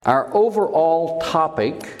Our overall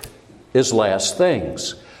topic is last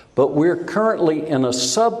things, but we're currently in a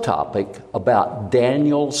subtopic about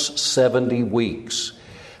Daniel's 70 weeks.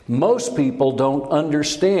 Most people don't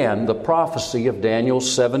understand the prophecy of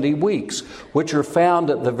Daniel's 70 weeks, which are found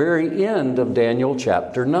at the very end of Daniel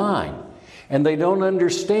chapter 9. And they don't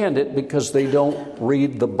understand it because they don't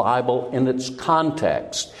read the Bible in its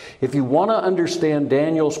context. If you want to understand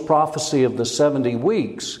Daniel's prophecy of the 70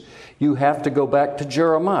 weeks, you have to go back to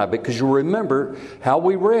Jeremiah, because you remember how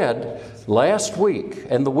we read last week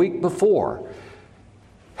and the week before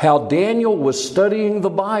how Daniel was studying the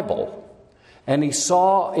Bible, and he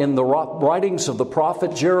saw in the writings of the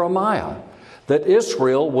prophet Jeremiah that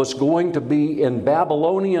Israel was going to be in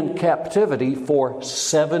Babylonian captivity for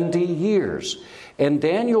 70 years. And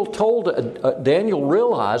Daniel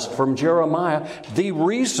realized from Jeremiah the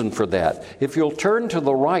reason for that. If you'll turn to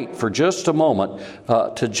the right for just a moment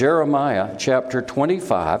to Jeremiah chapter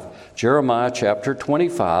 25,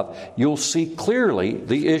 you'll see clearly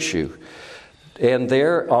the issue. And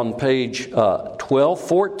there on page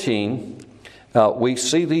 1214, we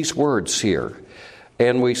see these words here.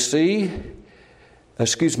 And we see,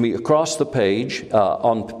 across the page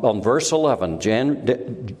on verse 11,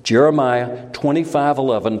 Jeremiah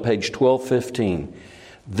 25:11, page 1215.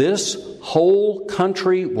 This whole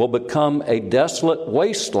country will become a desolate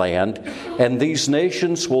wasteland, and these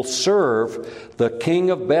nations will serve the king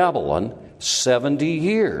of Babylon 70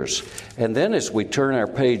 years. And then as we turn our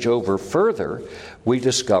page over further, we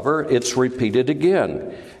discover it's repeated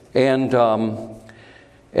again. And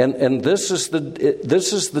this is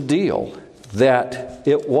the deal, that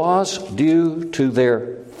it was due to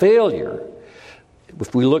their failure.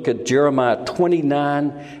 If we look at Jeremiah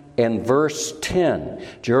 29 and verse 10,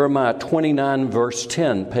 Jeremiah 29 verse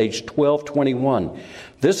 10, page 1221,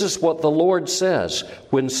 this is what the Lord says: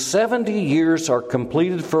 when 70 years are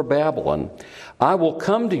completed for Babylon, I will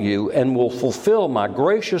come to you and will fulfill my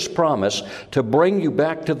gracious promise to bring you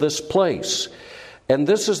back to this place. And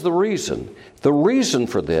this is the reason. The reason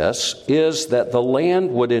for this is that the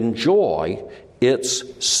land would enjoy its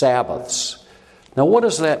Sabbaths. Now, what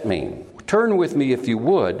does that mean? Turn with me, if you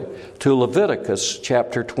would, to Leviticus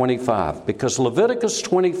chapter 25, because Leviticus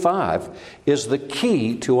 25 is the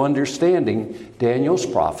key to understanding Daniel's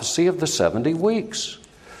prophecy of the 70 weeks.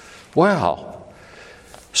 Wow.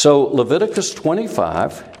 So, Leviticus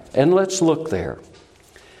 25, and let's look there.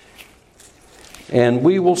 And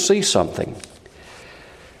we will see something.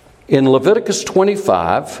 In Leviticus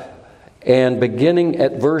 25, and beginning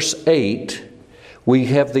at verse 8, we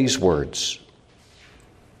have these words.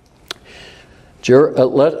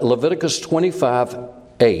 Leviticus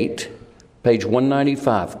 25:8, page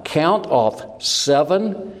 195. Count off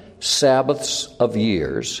 7 Sabbaths of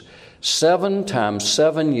years, 7 times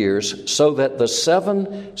 7 years, so that the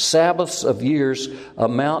 7 Sabbaths of years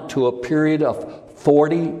amount to a period of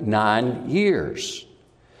 49 years.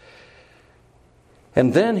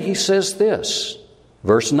 And then he says this,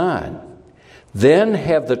 verse 9, then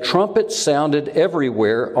have the trumpet sounded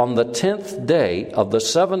everywhere on the 10th day of the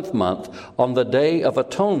 7th month, on the day of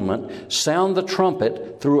atonement, sound the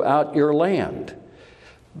trumpet throughout your land.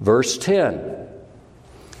 Verse 10,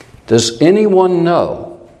 does anyone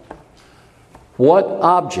know what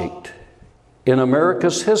object in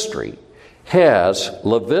America's history has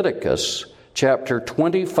Leviticus chapter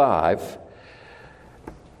 25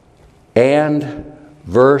 and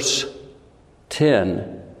verse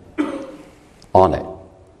 10 on it?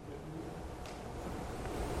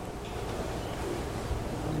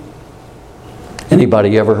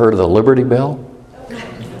 Anybody ever heard of the Liberty Bell?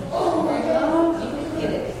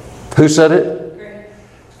 Who said it?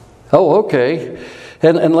 Oh, okay.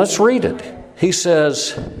 And let's read it. He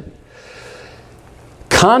says,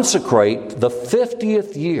 consecrate the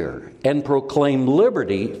 50th year and proclaim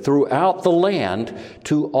liberty throughout the land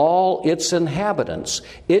to all its inhabitants.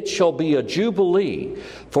 It shall be a jubilee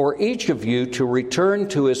for each of you to return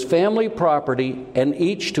to his family property and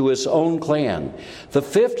each to his own clan. The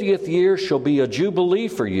 50th year shall be a jubilee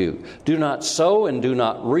for you. Do not sow and do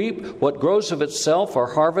not reap what grows of itself, or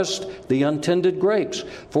harvest the untended grapes.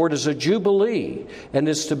 For it is a jubilee and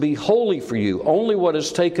is to be holy for you. Only what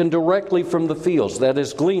is taken directly from the fields, that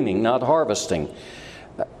is gleaning, not harvesting.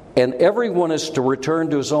 And everyone is to return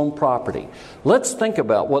to his own property. Let's think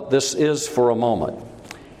about what this is for a moment.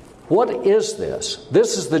 What is this?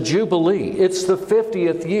 This is the Jubilee. It's the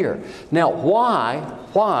 50th year. Now,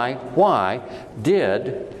 why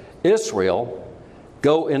did Israel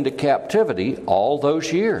go into captivity all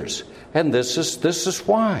those years? And this is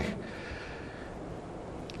why.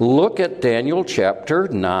 Look at Daniel chapter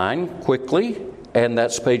 9 quickly. And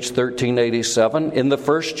that's page 1387. In the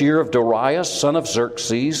first year of Darius, son of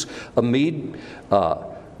Xerxes, a Mede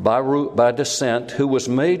by descent, who was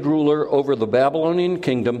made ruler over the Babylonian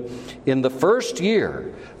kingdom, in the first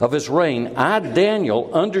year of his reign, I,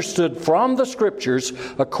 Daniel, understood from the Scriptures,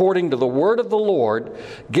 according to the word of the Lord,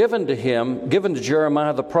 given to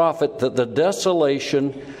Jeremiah the prophet, that the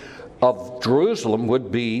desolation of Jerusalem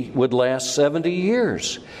would last 70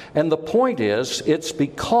 years. And the point is, it's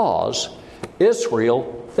because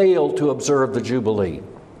Israel failed to observe the Jubilee.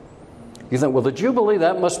 You think, well, the Jubilee,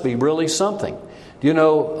 that must be really something. You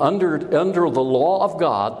know, under the law of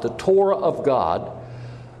God, the Torah of God,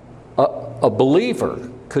 a believer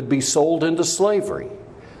could be sold into slavery,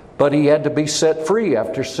 but he had to be set free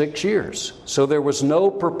after 6 years. So there was no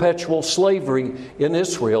perpetual slavery in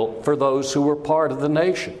Israel for those who were part of the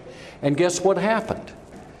nation. And guess what happened?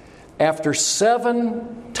 After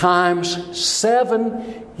 7 times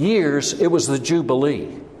 7 years, it was the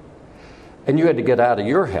Jubilee. And you had to get out of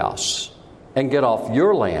your house and get off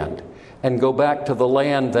your land and go back to the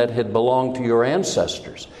land that had belonged to your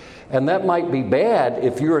ancestors. And that might be bad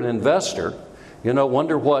if you're an investor. You know,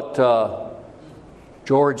 wonder what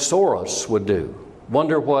George Soros would do.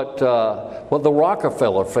 Wonder what the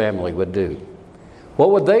Rockefeller family would do.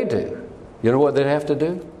 What would they do? You know what they'd have to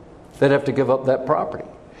do? They'd have to give up that property.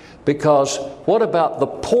 Because what about the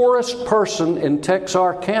poorest person in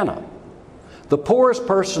Texarkana? The poorest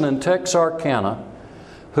person in Texarkana,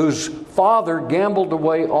 whose father gambled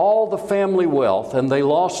away all the family wealth and they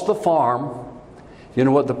lost the farm. You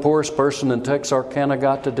know what the poorest person in Texarkana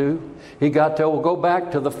got to do? He got to go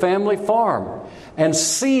back to the family farm and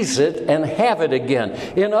seize it and have it again.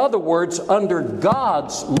 In other words, under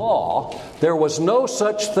God's law, there was no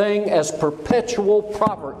such thing as perpetual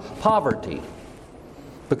poverty,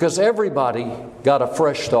 because everybody got a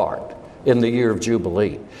fresh start in the year of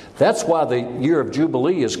Jubilee. That's why the year of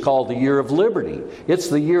Jubilee is called the year of liberty. It's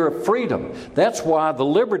the year of freedom. That's why the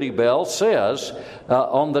Liberty Bell says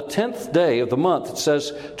on the 10th day of the month, it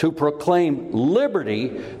says to proclaim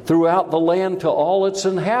liberty throughout the land to all its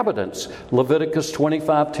inhabitants. Leviticus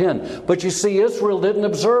 25:10. But you see, Israel didn't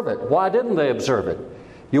observe it. Why didn't they observe it?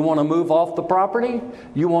 You want to move off the property?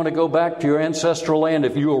 You want to go back to your ancestral land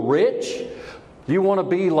if you were rich? You want to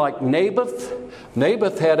be like Naboth?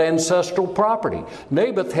 Naboth had ancestral property.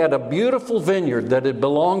 Naboth had a beautiful vineyard that had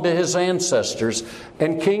belonged to his ancestors.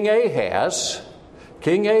 And King Ahaz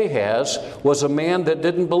was a man that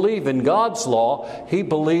didn't believe in God's law. He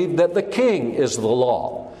believed that the king is the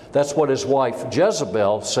law. That's what his wife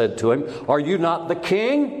Jezebel said to him. Are you not the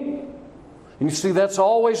king? And you see, that's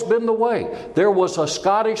always been the way. There was a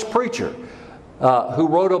Scottish preacher who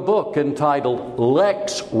wrote a book entitled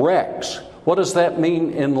Lex Rex. What does that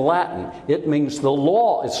mean in Latin? It means the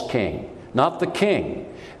law is king, not the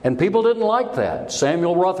king. And people didn't like that.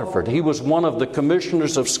 Samuel Rutherford, he was one of the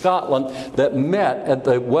commissioners of Scotland that met at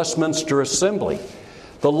the Westminster Assembly.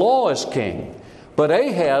 The law is king. But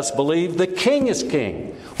Ahaz believed the king is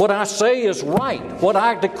king. What I say is right. What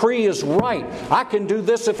I decree is right. I can do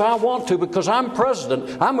this if I want to because I'm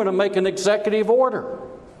president. I'm going to make an executive order.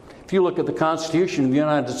 If you look at the Constitution of the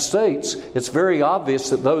United States, it's very obvious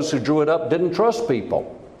that those who drew it up didn't trust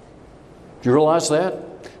people. Do you realize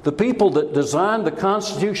that? The people that designed the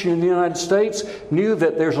Constitution of the United States knew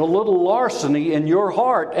that there's a little larceny in your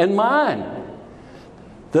heart and mine.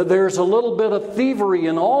 That there's a little bit of thievery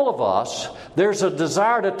in all of us. There's a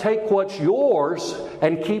desire to take what's yours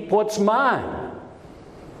and keep what's mine.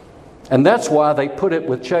 And that's why they put it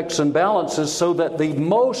with checks and balances, so that the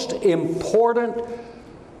most important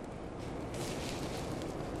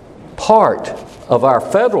part of our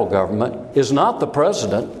federal government is not the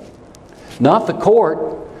president, not the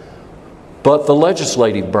court, but the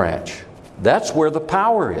legislative branch. That's where the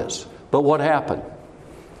power is. But what happened?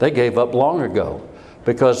 They gave up long ago,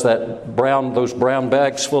 because those brown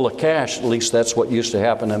bags full of cash, at least that's what used to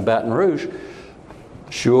happen in Baton Rouge,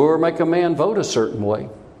 sure make a man vote a certain way.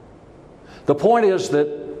 The point is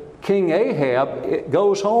that King Ahab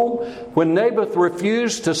goes home when Naboth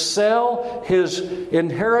refused to sell his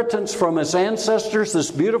inheritance from his ancestors,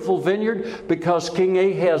 this beautiful vineyard, because King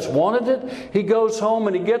Ahaz wanted it. He goes home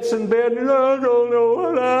and he gets in bed and I don't know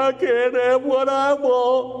what I can't have what I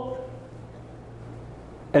want.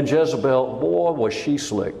 And Jezebel, boy, was she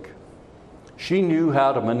slick. She knew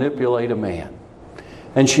how to manipulate a man.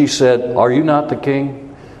 And she said, "Are you not the king?"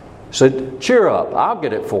 Said, "Cheer up, I'll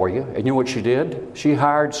get it for you." And you know what she did? She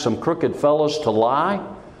hired some crooked fellows to lie,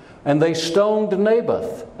 and they stoned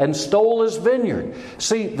Naboth and stole his vineyard.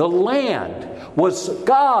 See, the land was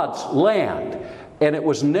God's land, and it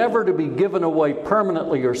was never to be given away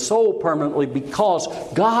permanently or sold permanently, because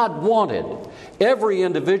God wanted every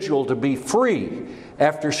individual to be free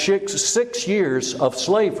after 6 years of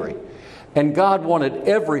slavery. And God wanted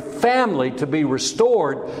every family to be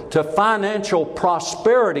restored to financial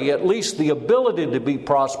prosperity, at least the ability to be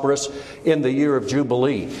prosperous in the year of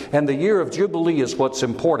Jubilee. And the year of Jubilee is what's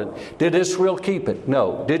important. Did Israel keep it?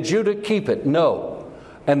 No. Did Judah keep it? No.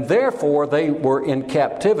 And therefore they were in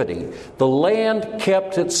captivity. The land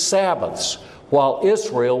kept its Sabbaths while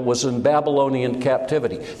Israel was in Babylonian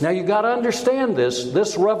captivity. Now you got to understand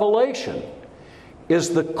this revelation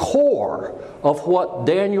is the core of what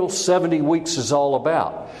Daniel's 70 weeks is all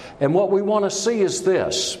about. And what we want to see is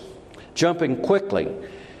this, jumping quickly.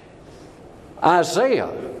 Isaiah,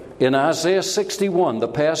 in Isaiah 61, the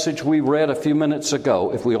passage we read a few minutes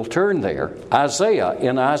ago, if we'll turn there, Isaiah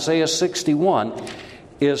in Isaiah 61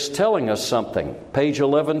 is telling us something. Page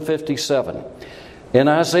 1157. In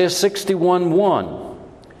Isaiah 61:1,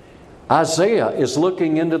 Isaiah is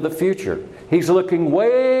looking into the future. He's looking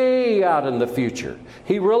way out in the future.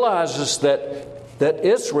 He realizes that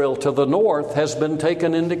Israel to the north has been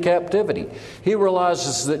taken into captivity. He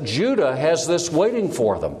realizes that Judah has this waiting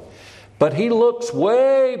for them. But he looks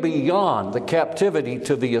way beyond the captivity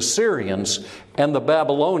to the Assyrians and the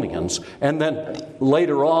Babylonians, and then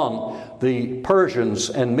later on the Persians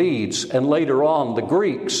and Medes, and later on the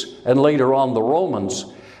Greeks, and later on the Romans.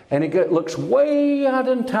 And he looks way out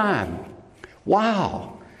in time.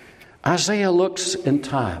 Wow. Isaiah looks in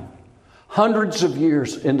time, hundreds of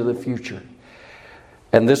years into the future.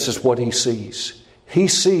 And this is what he sees. He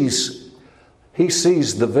sees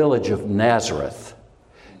the village of Nazareth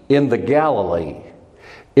in the Galilee,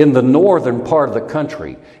 in the northern part of the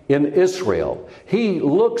country, in Israel. He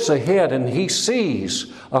looks ahead and he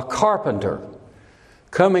sees a carpenter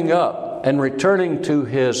coming up and returning to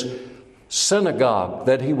his synagogue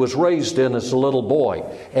that he was raised in as a little boy.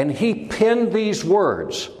 And he penned these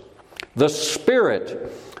words: "The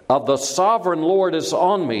Spirit of the Sovereign Lord is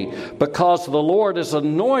on me, because the Lord has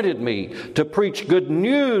anointed me to preach good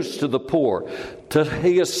news to the poor.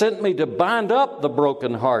 He has sent me to bind up the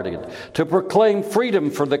brokenhearted, to proclaim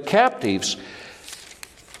freedom for the captives,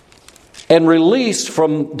 and release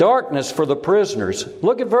from darkness for the prisoners."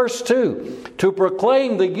 Look at verse 2. "To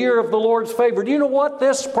proclaim the year of the Lord's favor." Do you know what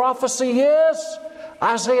this prophecy is?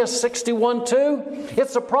 Isaiah 61:2.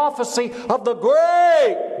 It's a prophecy of the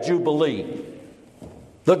great Jubilee.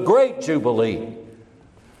 The great Jubilee.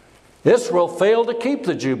 Israel failed to keep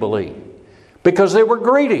the Jubilee because they were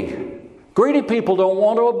greedy. Greedy people don't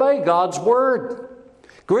want to obey God's word.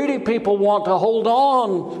 Greedy people want to hold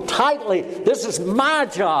on tightly. This is my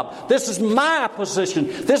job. This is my position.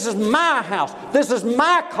 This is my house. This is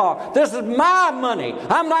my car. This is my money.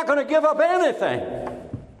 I'm not going to give up anything.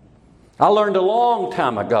 I learned a long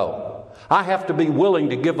time ago, I have to be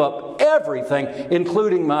willing to give up everything,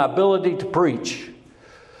 including my ability to preach,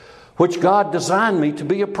 which God designed me to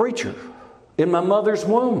be a preacher in my mother's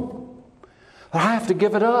womb. But I have to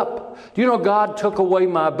give it up. Do you know God took away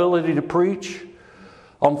my ability to preach?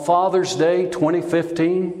 On Father's Day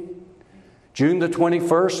 2015, June the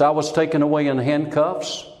 21st, I was taken away in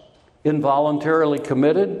handcuffs, involuntarily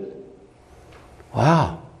committed.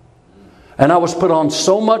 Wow. And I was put on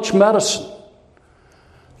so much medicine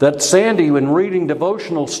that Sandy, when reading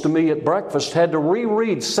devotionals to me at breakfast, had to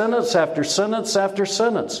reread sentence after sentence after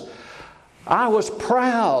sentence. I was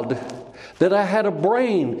proud that I had a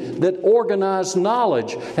brain that organized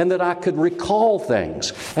knowledge and that I could recall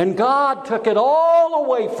things. And God took it all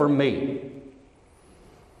away from me.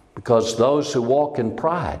 Because those who walk in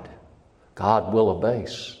pride, God will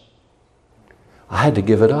abase. I had to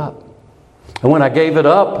give it up. And when I gave it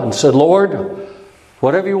up and said, "Lord,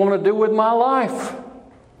 whatever you want to do with my life,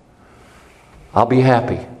 I'll be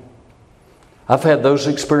happy." I've had those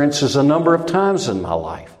experiences a number of times in my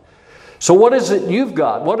life. So what is it you've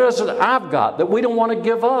got? What is it I've got that we don't want to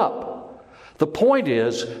give up? The point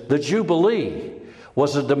is, the Jubilee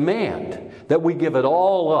was a demand that we give it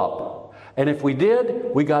all up. And if we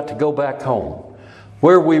did, we got to go back home,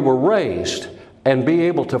 where we were raised, and be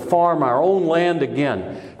able to farm our own land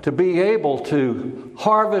again, to be able to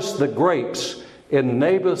harvest the grapes in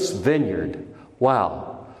Naboth's vineyard. Wow.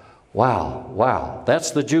 Wow, wow.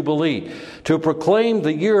 That's the Jubilee. To proclaim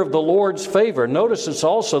the year of the Lord's favor. Notice it's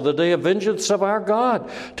also the day of vengeance of our God.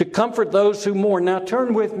 To comfort those who mourn. Now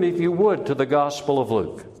turn with me, if you would, to the Gospel of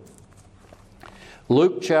Luke.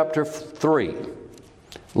 Luke chapter 3.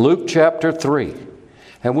 Luke chapter 3.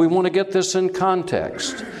 And we want to get this in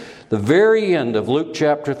context. The very end of Luke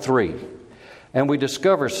chapter 3. And we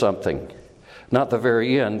discover something. Not the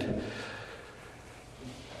very end.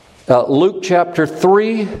 Luke chapter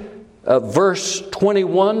 3. Verse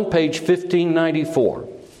 21, page 1594.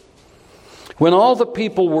 When all the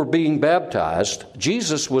people were being baptized,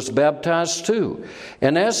 Jesus was baptized too.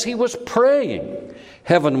 And as he was praying,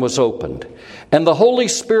 heaven was opened, and the Holy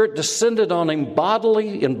Spirit descended on him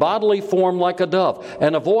in bodily form like a dove.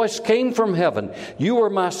 And a voice came from heaven, "You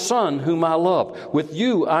are my Son, whom I love. With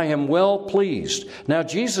you I am well pleased." Now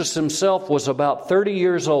Jesus himself was about 30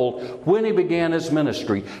 years old when he began his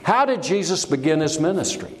ministry. How did Jesus begin his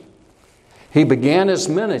ministry? He began his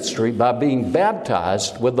ministry by being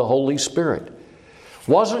baptized with the Holy Spirit.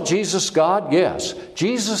 Wasn't Jesus God? Yes.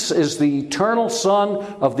 Jesus is the eternal Son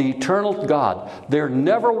of the eternal God. There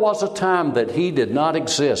never was a time that he did not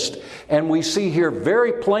exist. And we see here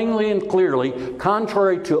very plainly and clearly,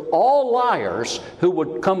 contrary to all liars who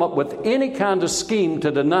would come up with any kind of scheme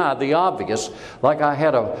to deny the obvious, like I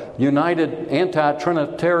had a United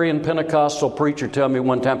Anti-Trinitarian Pentecostal preacher tell me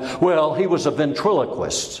one time, well, he was a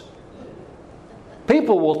ventriloquist.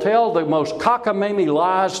 People will tell the most cockamamie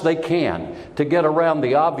lies they can to get around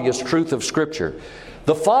the obvious truth of Scripture.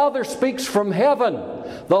 The Father speaks from heaven.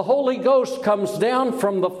 The Holy Ghost comes down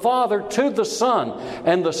from the Father to the Son,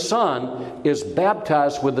 and the Son is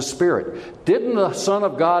baptized with the Spirit. Didn't the Son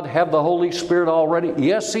of God have the Holy Spirit already?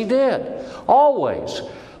 Yes, He did. Always.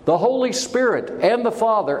 The Holy Spirit and the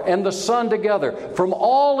Father and the Son together from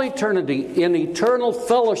all eternity in eternal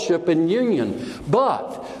fellowship and union.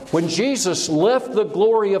 But when Jesus left the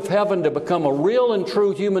glory of heaven to become a real and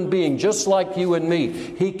true human being, just like you and me,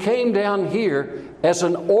 He came down here as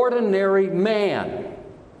an ordinary man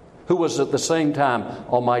who was at the same time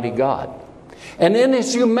Almighty God. And in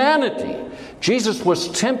His humanity, Jesus was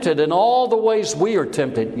tempted in all the ways we are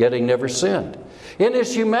tempted, yet He never sinned. In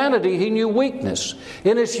His humanity, He knew weakness.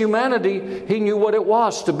 In His humanity, He knew what it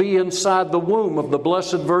was to be inside the womb of the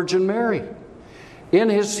Blessed Virgin Mary. In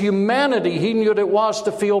His humanity, He knew what it was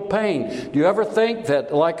to feel pain. Do you ever think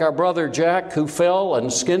that, like our brother Jack, who fell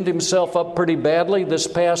and skinned himself up pretty badly this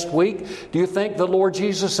past week, do you think the Lord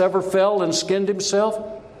Jesus ever fell and skinned himself?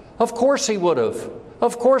 Of course He would have.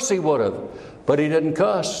 Of course He would have. But He didn't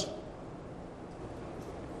cuss.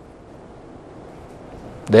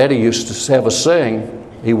 Daddy used to have a saying.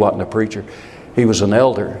 He wasn't a preacher. He was an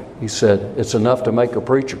elder. He said, "It's enough to make a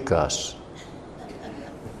preacher cuss."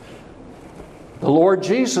 The Lord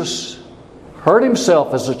Jesus hurt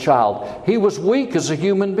Himself as a child. He was weak as a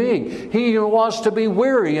human being. He was to be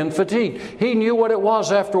weary and fatigued. He knew what it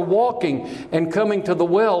was after walking and coming to the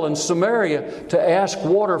well in Samaria to ask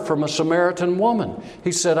water from a Samaritan woman.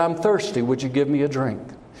 He said, "I'm thirsty. Would you give me a drink?"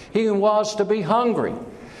 He was to be hungry.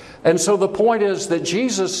 And so the point is that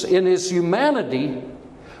Jesus in His humanity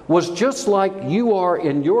was just like you are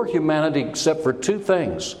in your humanity, except for two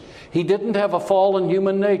things. He didn't have a fallen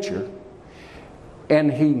human nature,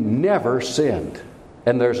 and He never sinned.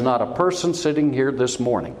 And there's not a person sitting here this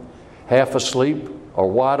morning, half asleep or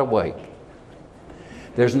wide awake.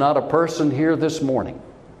 There's not a person here this morning,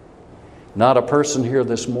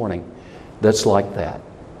 that's like that.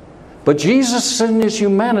 But Jesus in His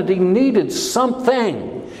humanity needed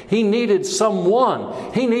something. He needed someone.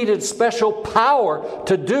 He needed special power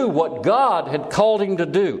to do what God had called Him to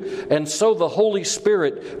do. And so the Holy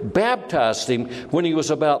Spirit baptized Him when He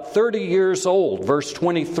was about 30 years old, verse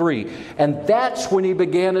 23. And that's when He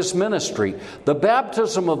began His ministry. The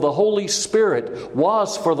baptism of the Holy Spirit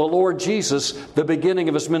was for the Lord Jesus the beginning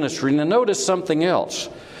of His ministry. Now notice something else.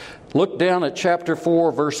 Look down at chapter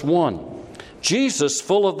 4, verse 1. Jesus,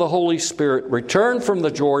 full of the Holy Spirit, returned from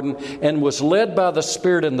the Jordan and was led by the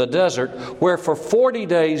Spirit in the desert, where for 40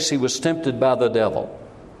 days He was tempted by the devil.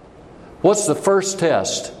 What's the first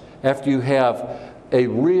test after you have a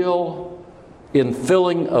real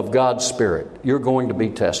infilling of God's Spirit? You're going to be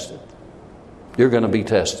tested. You're going to be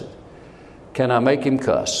tested. Can I make him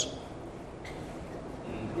cuss?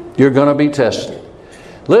 You're going to be tested.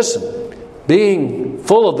 Listen, being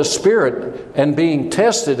full of the Spirit and being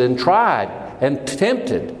tested and tried and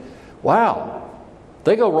tempted, wow,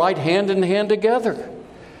 they go right hand in hand together.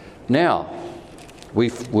 Now,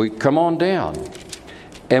 we come on down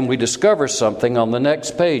and we discover something on the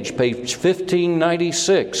next page, page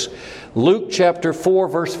 1596, Luke chapter 4,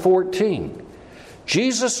 verse 14.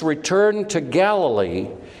 Jesus returned to Galilee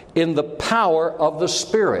in the power of the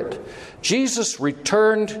Spirit. Jesus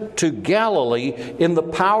returned to Galilee in the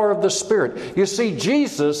power of the Spirit. You see,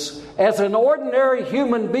 Jesus, as an ordinary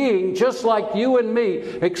human being, just like you and me,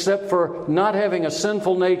 except for not having a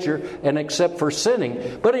sinful nature and except for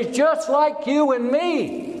sinning, but He's just like you and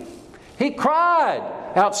me. He cried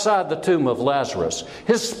outside the tomb of Lazarus.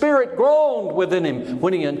 His spirit groaned within Him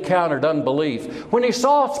when He encountered unbelief. When He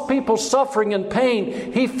saw people suffering in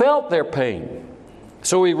pain, He felt their pain.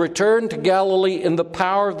 So he returned to Galilee in the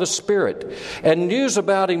power of the Spirit, and news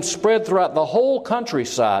about him spread throughout the whole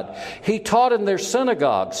countryside. He taught in their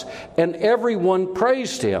synagogues, and everyone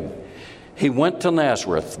praised him. He went to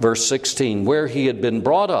Nazareth, verse 16, where he had been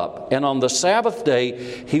brought up, and on the Sabbath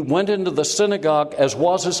day he went into the synagogue as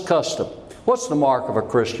was his custom. What's the mark of a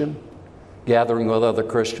Christian? Gathering with other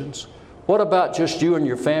Christians. What about just you and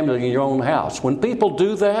your family in your own house? When people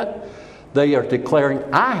do that, they are declaring,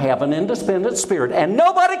 I have an independent spirit and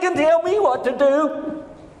nobody can tell me what to do.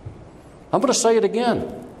 I'm going to say it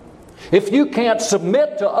again. If you can't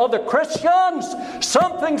submit to other Christians,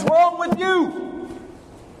 something's wrong with you.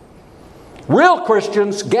 Real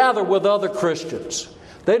Christians gather with other Christians.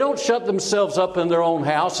 They don't shut themselves up in their own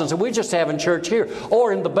house and say, we're just having church here.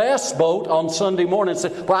 Or in the bass boat on Sunday morning and say,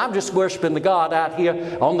 well, I'm just worshiping the God out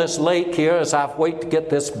here on this lake here as I wait to get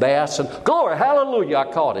this bass. And glory, hallelujah,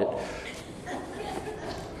 I caught it.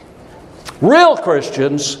 Real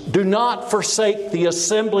Christians do not forsake the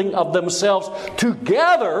assembling of themselves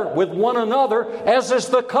together with one another, as is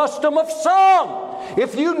the custom of some.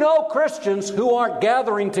 If you know Christians who aren't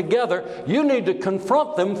gathering together, you need to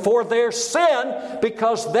confront them for their sin,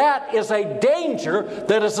 because that is a danger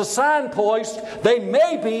that is a signpost they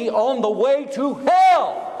may be on the way to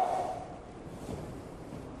hell.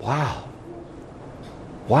 Wow.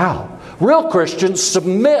 Wow. Real Christians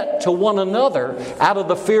submit to one another out of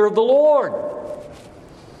the fear of the Lord.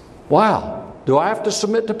 Wow. Do I have to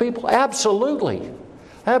submit to people? Absolutely.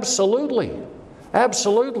 Absolutely.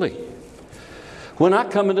 Absolutely. When I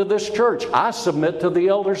come into this church, I submit to the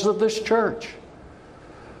elders of this church.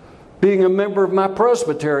 Being a member of my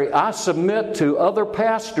presbytery, I submit to other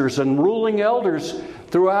pastors and ruling elders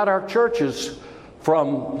throughout our churches,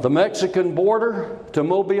 from the Mexican border to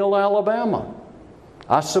Mobile, Alabama.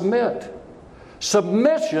 I submit.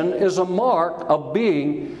 Submission is a mark of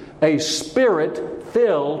being a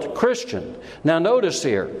Spirit-filled Christian. Now notice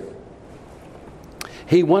here,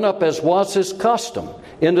 he went up as was his custom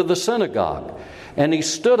into the synagogue, and he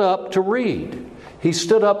stood up to read. He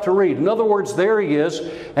stood up to read. In other words, there he is,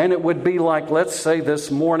 and it would be like, let's say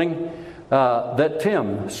this morning, that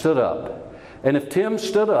Tim stood up. And if Tim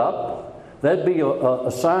stood up, that'd be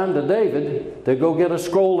a sign to David to go get a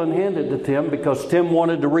scroll and hand it to Tim, because Tim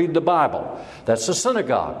wanted to read the Bible. That's a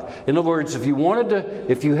synagogue. In other words, if you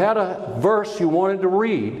had a verse you wanted to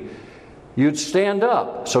read, you'd stand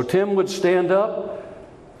up. So Tim would stand up,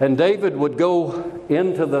 and David would go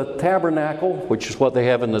into the tabernacle, which is what they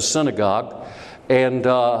have in the synagogue, and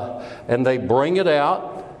they bring it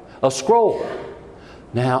out, a scroll.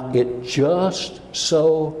 Now, it just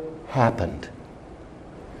so happened.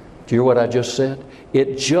 Do you hear what I just said?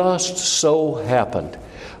 It just so happened.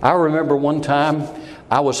 I remember one time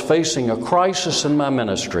I was facing a crisis in my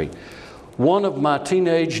ministry. One of my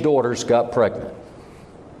teenage daughters got pregnant.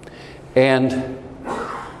 And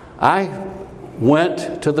I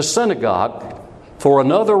went to the synagogue for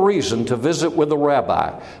another reason, to visit with a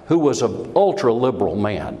rabbi who was an ultra-liberal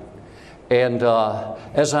man. And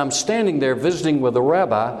as I'm standing there visiting with the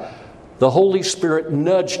rabbi, the Holy Spirit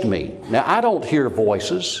nudged me. Now, I don't hear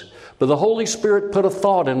voices, but the Holy Spirit put a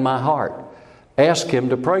thought in my heart. Ask Him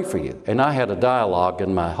to pray for you. And I had a dialogue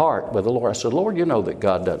in my heart with the Lord. I said, Lord, you know that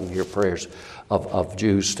God doesn't hear prayers of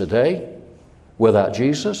Jews today without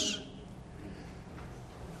Jesus.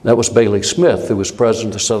 That was Bailey Smith, who was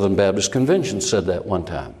president of the Southern Baptist Convention, said that one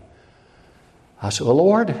time. I said, well,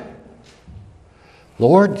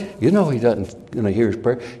 Lord, you know He doesn't hear His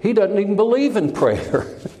prayer. He doesn't even believe in prayer.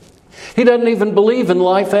 He doesn't even believe in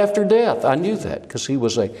life after death. I knew that because he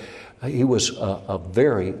was a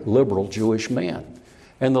very liberal Jewish man.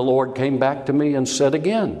 And the Lord came back to me and said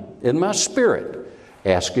again, in my spirit,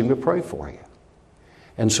 ask Him to pray for you.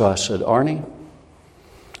 And so I said, Arnie,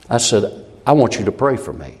 I want you to pray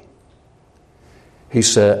for me. I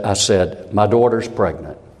said, my daughter's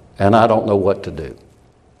pregnant, and I don't know what to do.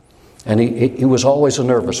 And he was always a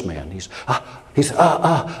nervous man.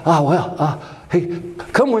 Hey,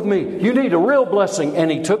 come with me. You need a real blessing. And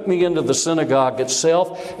he took me into the synagogue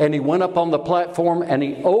itself, and he went up on the platform, and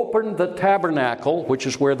he opened the tabernacle, which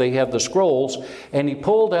is where they have the scrolls, and he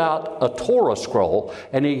pulled out a Torah scroll,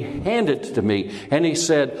 and he handed it to me, and he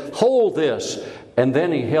said, hold this. And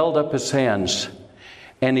then he held up his hands,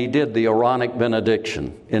 and he did the Aaronic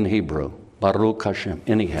benediction in Hebrew. Baruch Hashem.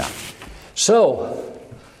 Anyhow. So,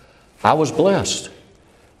 I was blessed.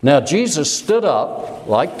 Now, Jesus stood up,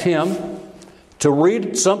 like Tim, to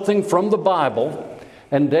read something from the Bible,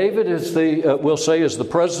 And David, is we'll say, is the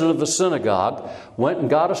president of the synagogue, went and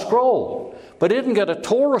got a scroll. But he didn't get a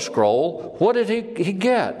Torah scroll. What did he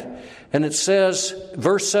get? And it says,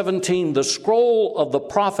 verse 17, the scroll of the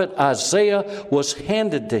prophet Isaiah was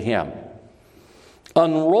handed to him.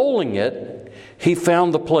 Unrolling it, he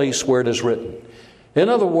found the place where it is written. In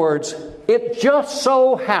other words, it just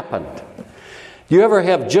so happened. You ever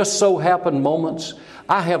have just so happen moments?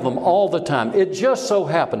 I have them all the time. It just so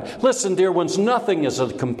happened. Listen, dear ones, nothing is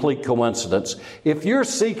a complete coincidence. If you're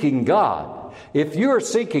seeking God,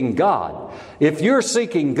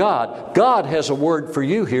 God has a word for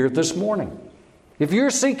you here this morning. If you're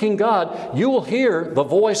seeking God, you will hear the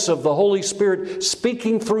voice of the Holy Spirit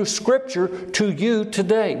speaking through Scripture to you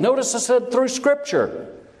today. Notice I said through Scripture,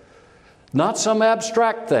 not some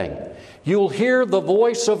abstract thing. You'll hear the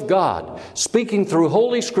voice of God speaking through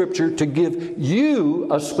Holy Scripture to give you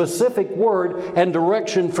a specific word and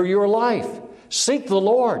direction for your life. Seek the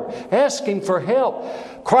Lord. Ask Him for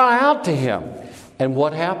help. Cry out to Him. And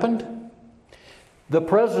what happened? The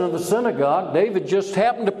president of the synagogue, David, just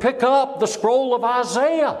happened to pick up the scroll of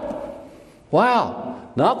Isaiah.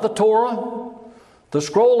 Wow. Not the Torah. The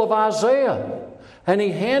scroll of Isaiah. And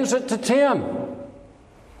he hands it to Tim,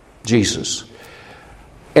 Jesus.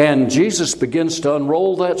 And Jesus begins to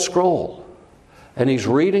unroll that scroll. And he's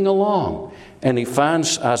reading along. And he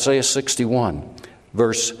finds Isaiah 61,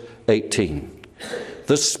 verse 18.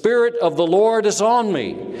 The Spirit of the Lord is on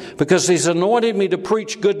me, because He's anointed me to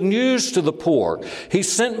preach good news to the poor. He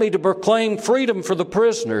sent me to proclaim freedom for the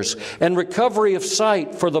prisoners and recovery of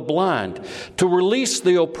sight for the blind, to release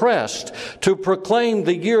the oppressed, to proclaim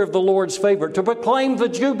the year of the Lord's favor, to proclaim the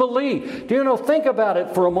Jubilee. Do you know, think about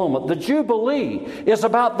it for a moment. The Jubilee is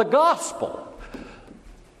about the gospel.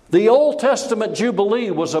 The Old Testament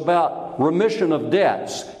Jubilee was about remission of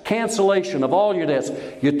debts, cancellation of all your debts.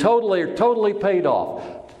 You are totally paid off.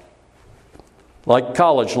 Like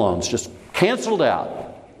college loans, just canceled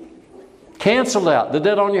out. Canceled out. The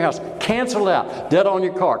debt on your house, canceled out. Debt on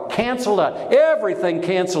your car, canceled out. Everything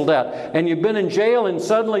canceled out. And you've been in jail and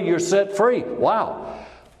suddenly you're set free. Wow.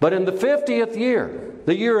 But in the 50th year,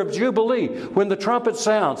 the year of Jubilee, when the trumpet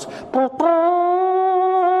sounds,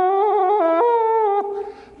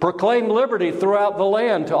 proclaim liberty throughout the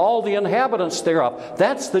land to all the inhabitants thereof.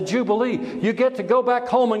 That's the Jubilee. You get to go back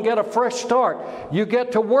home and get a fresh start. You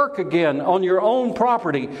get to work again on your own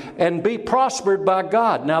property and be prospered by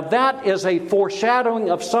God. Now that is a foreshadowing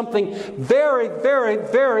of something very, very,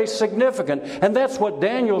 very significant. And that's what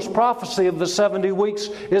Daniel's prophecy of the 70 weeks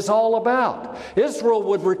is all about. Israel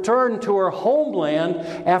would return to her homeland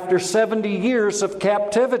after 70 years of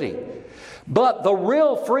captivity. But the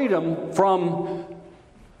real freedom from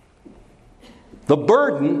the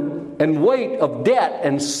burden and weight of debt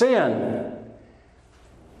and sin,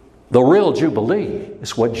 the real Jubilee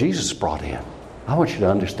is what Jesus brought in. I want you to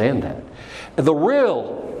understand that. The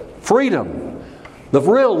real freedom, the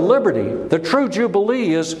real liberty, the true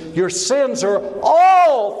Jubilee is your sins are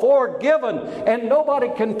all forgiven. And nobody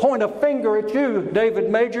can point a finger at you, David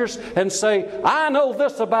Majors, and say, I know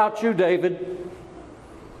this about you, David.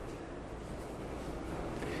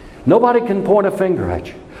 Nobody can point a finger at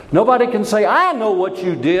you. Nobody can say, I know what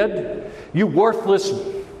you did, you worthless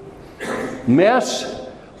mess.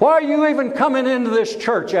 Why are you even coming into this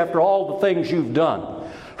church after all the things you've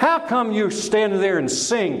done? How come you stand there and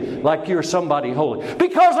sing like you're somebody holy?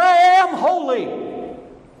 Because I am holy.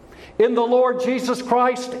 In the Lord Jesus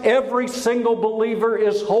Christ, every single believer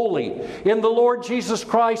is holy. In the Lord Jesus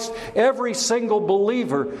Christ, every single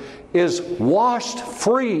believer is washed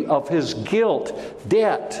free of his guilt,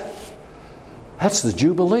 debt. That's the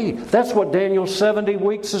Jubilee. That's what Daniel's 70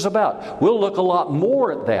 weeks is about. We'll look a lot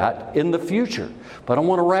more at that in the future. But I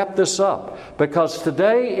want to wrap this up, because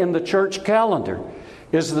today in the church calendar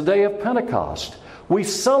is the day of Pentecost. We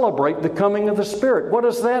celebrate the coming of the Spirit. What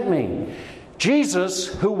does that mean? Jesus,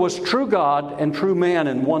 who was true God and true man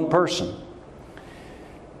in one person,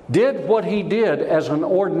 did what He did as an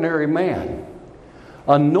ordinary man,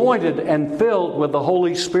 anointed and filled with the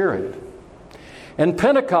Holy Spirit. And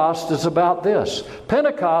Pentecost is about this.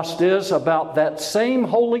 Pentecost is about that same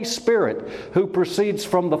Holy Spirit who proceeds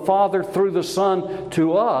from the Father through the Son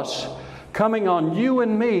to us, coming on you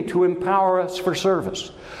and me to empower us for service.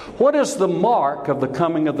 What is the mark of the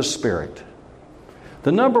coming of the Spirit?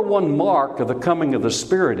 The number one mark of the coming of the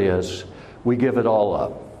Spirit is we give it all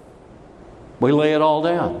up. We lay it all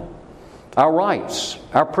down. Our rights,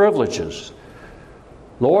 our privileges.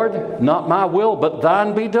 Lord, not my will, but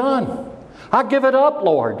thine be done. I give it up,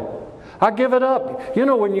 Lord. I give it up. You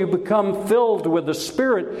know, when you become filled with the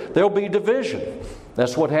Spirit, there'll be division.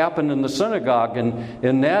 That's what happened in the synagogue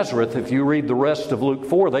in Nazareth. If you read the rest of Luke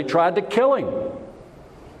 4, they tried to kill him.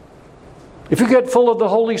 If you get full of the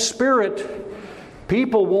Holy Spirit,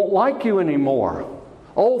 people won't like you anymore.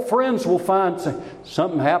 Old friends will find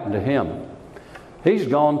something happened to him. He's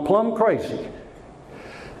gone plumb crazy.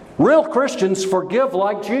 Real Christians forgive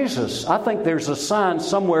like Jesus. I think there's a sign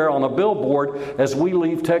somewhere on a billboard as we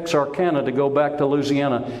leave Texarkana to go back to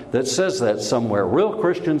Louisiana that says that somewhere. Real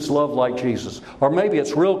Christians love like Jesus. Or maybe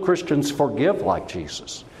it's real Christians forgive like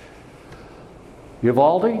Jesus.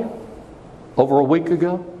 Uvalde, over a week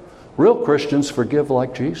ago, real Christians forgive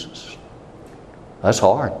like Jesus. That's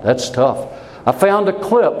hard. That's tough. I found a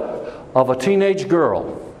clip of a teenage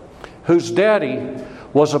girl whose daddy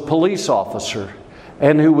was a police officer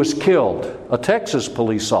and who was killed, a Texas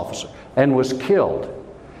police officer, and was killed.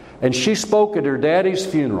 And she spoke at her daddy's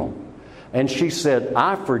funeral, and she said,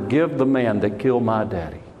 I forgive the man that killed my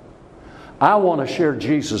daddy. I want to share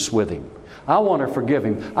Jesus with him. I want to forgive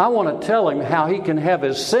him. I want to tell him how he can have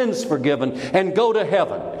his sins forgiven and go to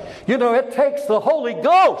heaven. You know, it takes the Holy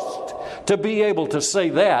Ghost to be able to say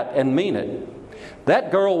that and mean it.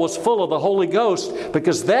 That girl was full of the Holy Ghost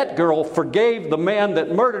because that girl forgave the man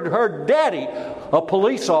that murdered her daddy, a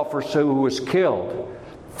police officer who was killed.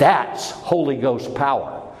 That's Holy Ghost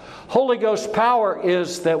power. Holy Ghost power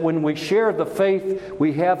is that when we share the faith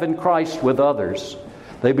we have in Christ with others,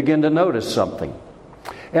 they begin to notice something.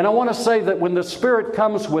 And I want to say that when the Spirit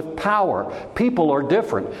comes with power, people are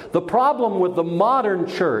different. The problem with the modern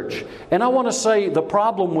church, and I want to say the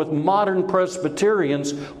problem with modern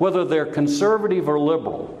Presbyterians, whether they're conservative or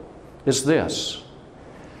liberal, is this.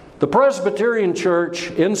 The Presbyterian church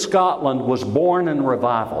in Scotland was born in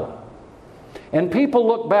revival. And people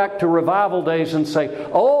look back to revival days and say,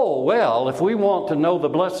 oh, well, if we want to know the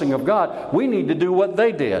blessing of God, we need to do what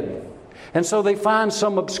they did. And so they find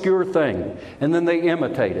some obscure thing, and then they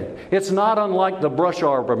imitate it. It's not unlike the brush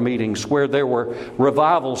arbor meetings where there were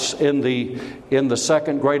revivals in the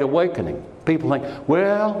Second Great Awakening. People think,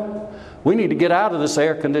 well, we need to get out of this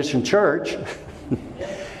air-conditioned church,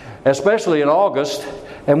 especially in August,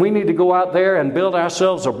 and we need to go out there and build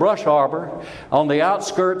ourselves a brush arbor on the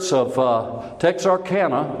outskirts of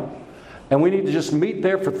Texarkana, and we need to just meet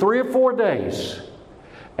there for 3 or 4 days.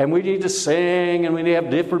 And we need to sing, and we need to have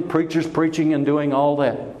different preachers preaching and doing all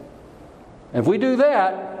that. And if we do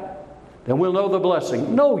that, then we'll know the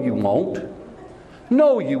blessing. No, you won't.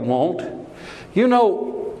 No, you won't. You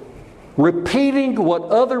know, repeating what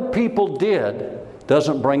other people did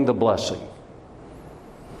doesn't bring the blessing.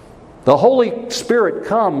 The Holy Spirit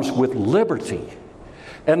comes with liberty.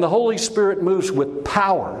 And the Holy Spirit moves with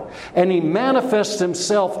power. And He manifests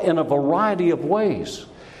Himself in a variety of ways.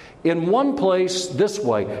 In one place, this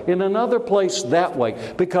way. In another place, that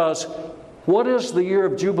way. Because what is the year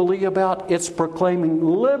of Jubilee about? It's proclaiming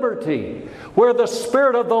liberty. Where the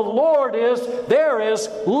Spirit of the Lord is, there is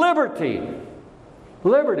liberty.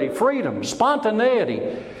 Liberty, freedom,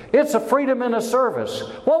 spontaneity. It's a freedom in a service.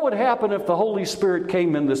 What would happen if the Holy Spirit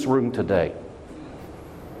came in this room today?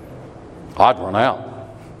 I'd run out.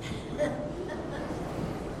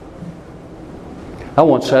 I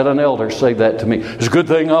once had an elder say that to me. It's a good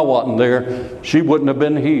thing I wasn't there. She wouldn't have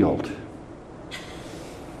been healed.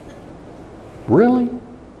 Really?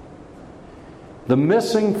 The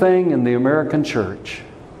missing thing in the American church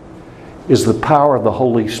is the power of the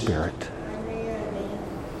Holy Spirit.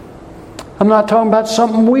 I'm not talking about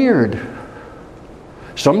something weird.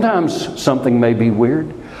 Sometimes something may be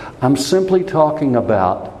weird. I'm simply talking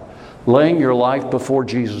about laying your life before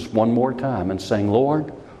Jesus one more time and saying,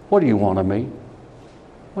 Lord, what do you want of me?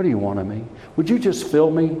 What do you want of me? Would you just fill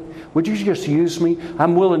me? Would you just use me?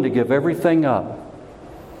 I'm willing to give everything up.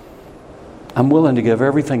 I'm willing to give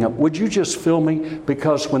everything up. Would you just fill me?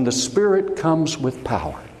 Because when the Spirit comes with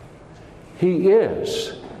power, He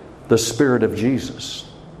is the Spirit of Jesus.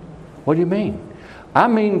 What do you mean? I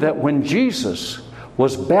mean that when Jesus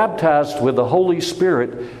was baptized with the Holy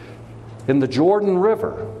Spirit in the Jordan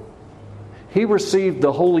River, He received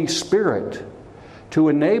the Holy Spirit to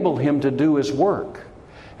enable Him to do His work.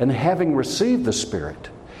 And having received the Spirit,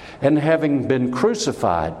 and having been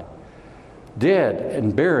crucified, dead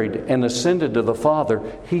and buried and ascended to the Father,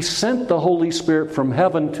 He sent the Holy Spirit from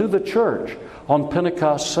heaven to the church on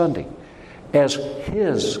Pentecost Sunday as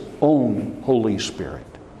His own Holy Spirit.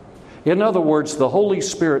 In other words, the Holy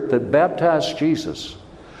Spirit that baptized Jesus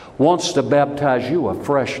wants to baptize you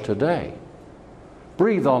afresh today.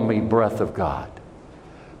 Breathe on me, breath of God.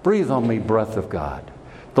 Breathe on me, breath of God.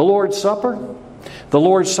 The Lord's Supper? The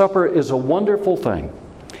Lord's Supper is a wonderful thing.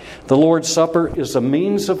 The Lord's Supper is a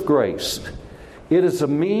means of grace. It is a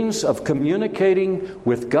means of communicating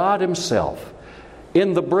with God Himself.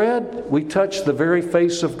 In the bread, we touch the very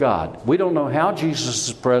face of God. We don't know how Jesus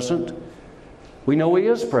is present. We know He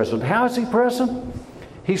is present. How is He present?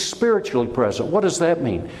 He's spiritually present. What does that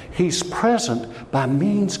mean? He's present by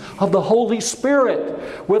means of the Holy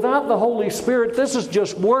Spirit. Without the Holy Spirit, this is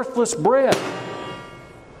just worthless bread.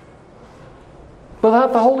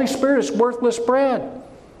 Without the Holy Spirit, it's worthless bread.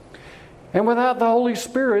 And without the Holy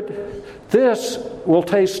Spirit, this will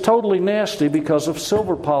taste totally nasty because of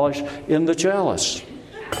silver polish in the chalice.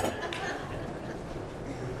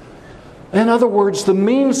 In other words, the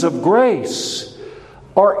means of grace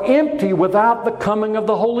are empty without the coming of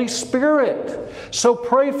the Holy Spirit. So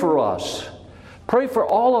pray for us. Pray for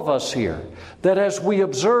all of us here, that as we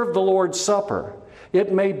observe the Lord's Supper,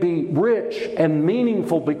 it may be rich and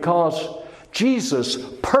meaningful because Jesus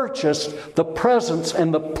purchased the presence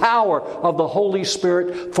and the power of the Holy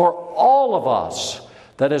Spirit for all of us.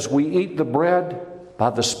 That as we eat the bread by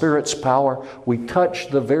the Spirit's power, we touch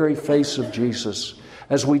the very face of Jesus.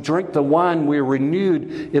 As we drink the wine, we're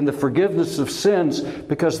renewed in the forgiveness of sins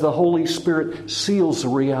because the Holy Spirit seals the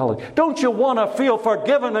reality. Don't you want to feel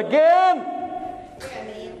forgiven again?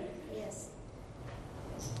 Yes.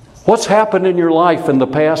 What's happened in your life in the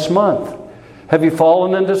past month? Have you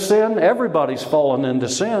fallen into sin? Everybody's fallen into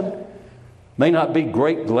sin. May not be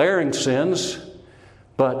great glaring sins,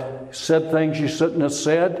 but said things you shouldn't have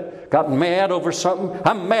said, got mad over something.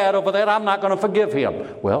 I'm mad over that. I'm not going to forgive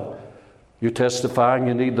him. Well, you're testifying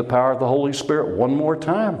you need the power of the Holy Spirit one more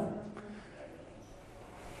time.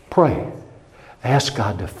 Pray. Ask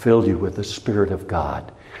God to fill you with the Spirit of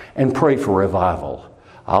God. And pray for revival.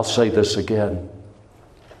 I'll say this again.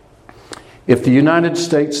 If the United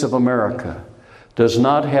States of America does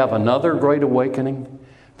not have another great awakening,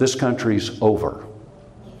 this country's over.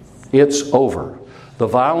 It's over. The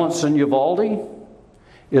violence in Uvalde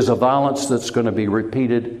is a violence that's going to be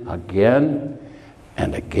repeated again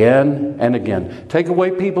and again and again. Take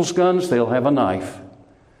away people's guns, they'll have a knife.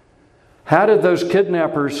 How did those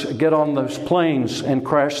kidnappers get on those planes and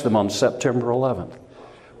crash them on September 11th?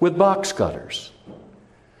 With box cutters.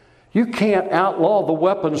 You can't outlaw the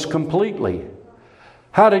weapons completely.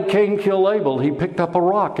 How did Cain kill Abel? He picked up a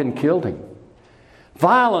rock and killed him.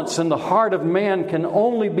 Violence in the heart of man can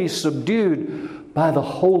only be subdued by the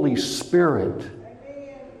Holy Spirit.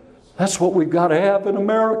 That's what we've got to have in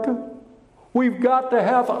America. We've got to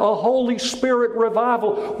have a Holy Spirit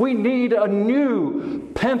revival. We need a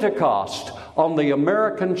new Pentecost on the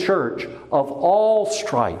American church of all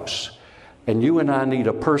stripes. And you and I need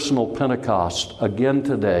a personal Pentecost again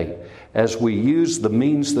today as we use the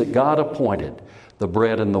means that God appointed, the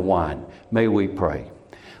bread and the wine. May we pray.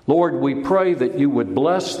 Lord, we pray that you would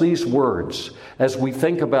bless these words as we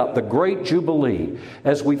think about the great Jubilee,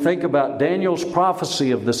 as we think about Daniel's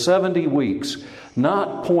prophecy of the 70 weeks,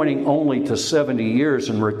 not pointing only to 70 years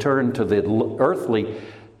and return to the earthly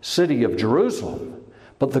city of Jerusalem,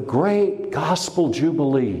 but the great gospel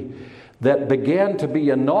Jubilee that began to be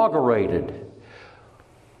inaugurated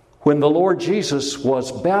when the Lord Jesus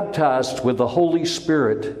was baptized with the Holy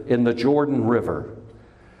Spirit in the Jordan River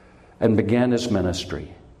and began his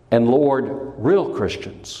ministry. And Lord, real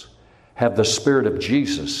Christians have the Spirit of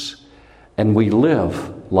Jesus, and we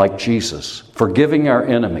live like Jesus, forgiving our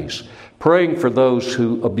enemies, praying for those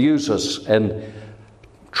who abuse us and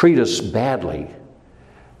treat us badly.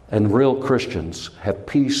 And real Christians have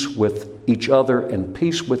peace with each other and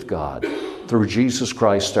peace with God through Jesus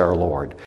Christ our Lord.